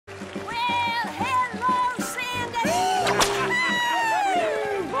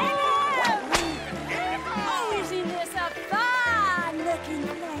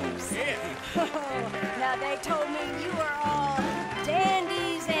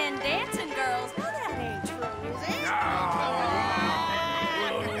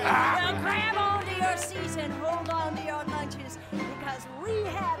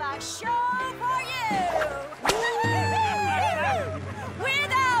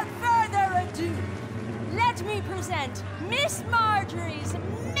present Miss Marjorie's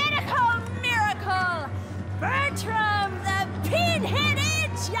medical miracle, Bertram the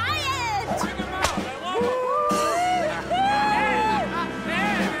Pin-Headed Giant! Bring him out! I love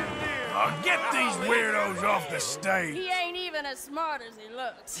him! Get these weirdos off the stage! He ain't even as smart as he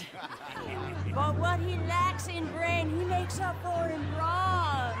looks. But what he lacks in brain, he makes up for in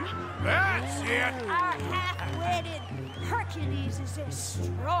brawn. That's it! Our half-witted Hercules is as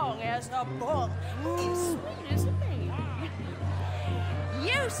strong as a bull. As sweet as a baby.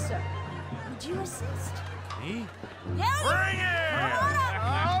 You, sir, would you assist? Me? Yeah, Bring it! come on up.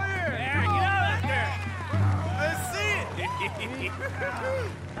 Oh, yeah! Get out of there! Let's see it!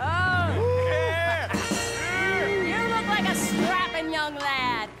 Oh, Yeah! you look like a strapping young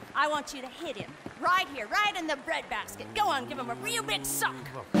lad. I want you to hit him. Right here, right in the breadbasket. Go on, give him a real big suck.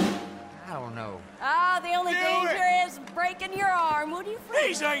 I don't know. Ah, the only Do danger it. is breaking your arm. Would you, friend?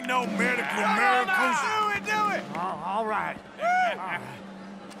 These ain't no medical Do miracles! it! Do it! All right. Damn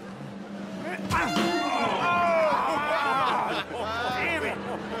it!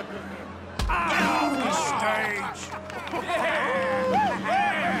 Get off the stage!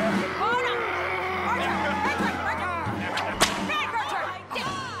 Hold on.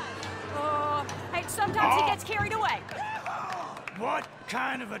 Oh, hey, sometimes he gets carried away. What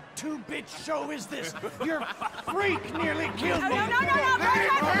kind of a two-bit show is this? Your freak nearly killed No, me! no, no, no, no,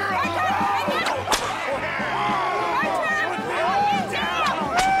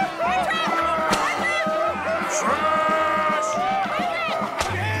 Bertram!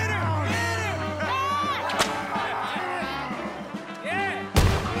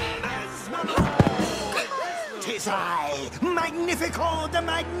 Tis I, Magnifico the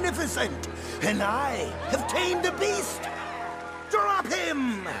Magnificent, and I have tamed the beast. Drop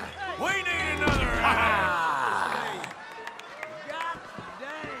him! We need another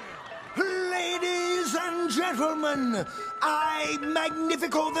Ladies and gentlemen, I,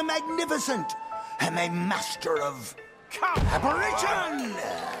 Magnifico the Magnificent, am a master of apparition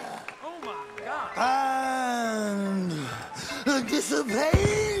Oh my God! and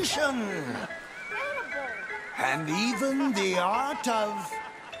dissipation, and even the art of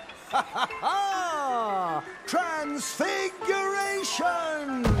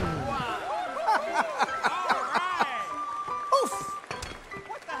transfiguration. Oof!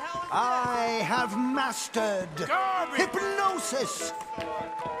 What the hell is I have mastered Garbage. hypnosis,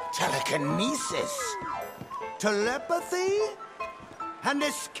 telekinesis, telepathy, and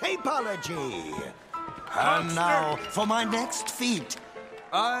escapology. And now, for my next feat,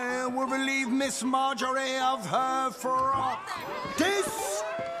 I will relieve Miss Marjorie of her frock. Disrobio!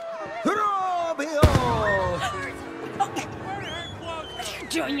 What are you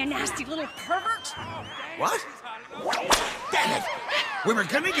doing, you nasty little pervert? What? Damn it! We were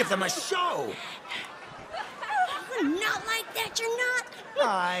gonna give them a show. Not like that, you're not.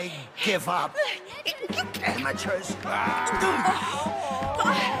 I give up. Amateurs.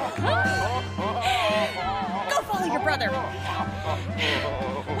 Go follow your brother.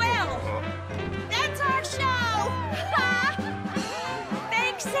 Well, that's our show.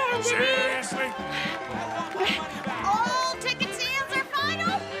 Thanks, Sandy. Seriously? All ticket sales are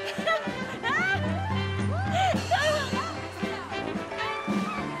final.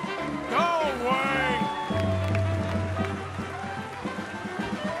 Go away!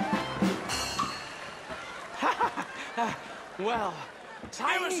 Well,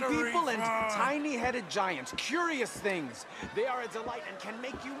 tiny us a people and refund. tiny-headed giants, curious things. They are a delight and can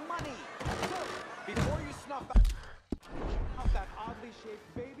make you money. So, before you snuff out that oddly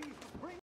shaped baby,